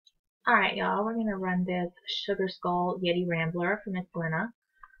Alright, y'all, we're going to run this Sugar Skull Yeti Rambler from Miss Glenna.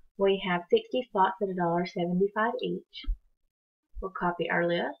 We have 60 spots at $1.75 each. We'll copy our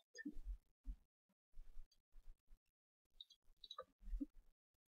list.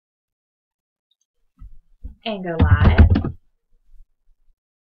 And go live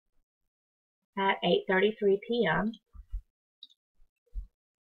at 8:33 p.m.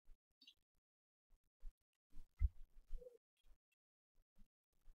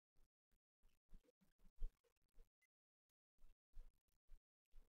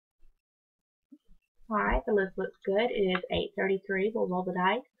 Alright, the list looks good. It is 8:33. We'll roll the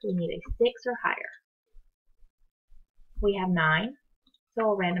dice. We need a 6 or higher. We have 9, so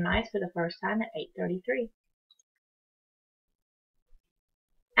we'll randomize for the first time at 8:33.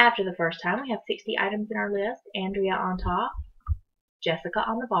 After the first time, we have 60 items in our list. Andrea on top, Jessica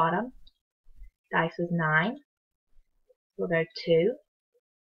on the bottom. Dice was 9. We'll go 2,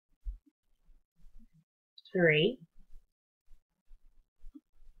 3,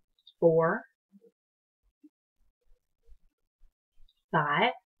 4,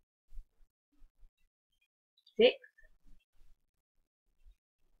 5, 6,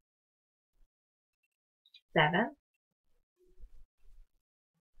 7,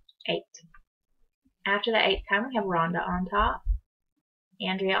 8. After the 8th time, we have Rhonda on top,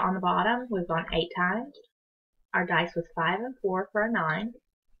 Andrea on the bottom. We've gone 8 times. Our dice was 5 and 4 for a 9.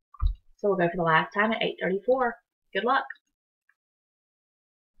 So we'll go for the last time at 8:34. Good luck.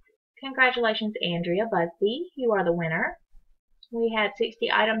 Congratulations, Andrea Busby. You are the winner. We had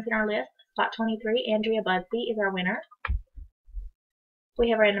 60 items in our list. Spot 23, Andrea Busby is our winner. We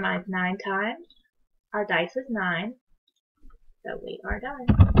have randomized 9 times. Our dice is 9. So we are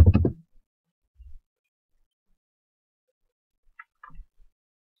done.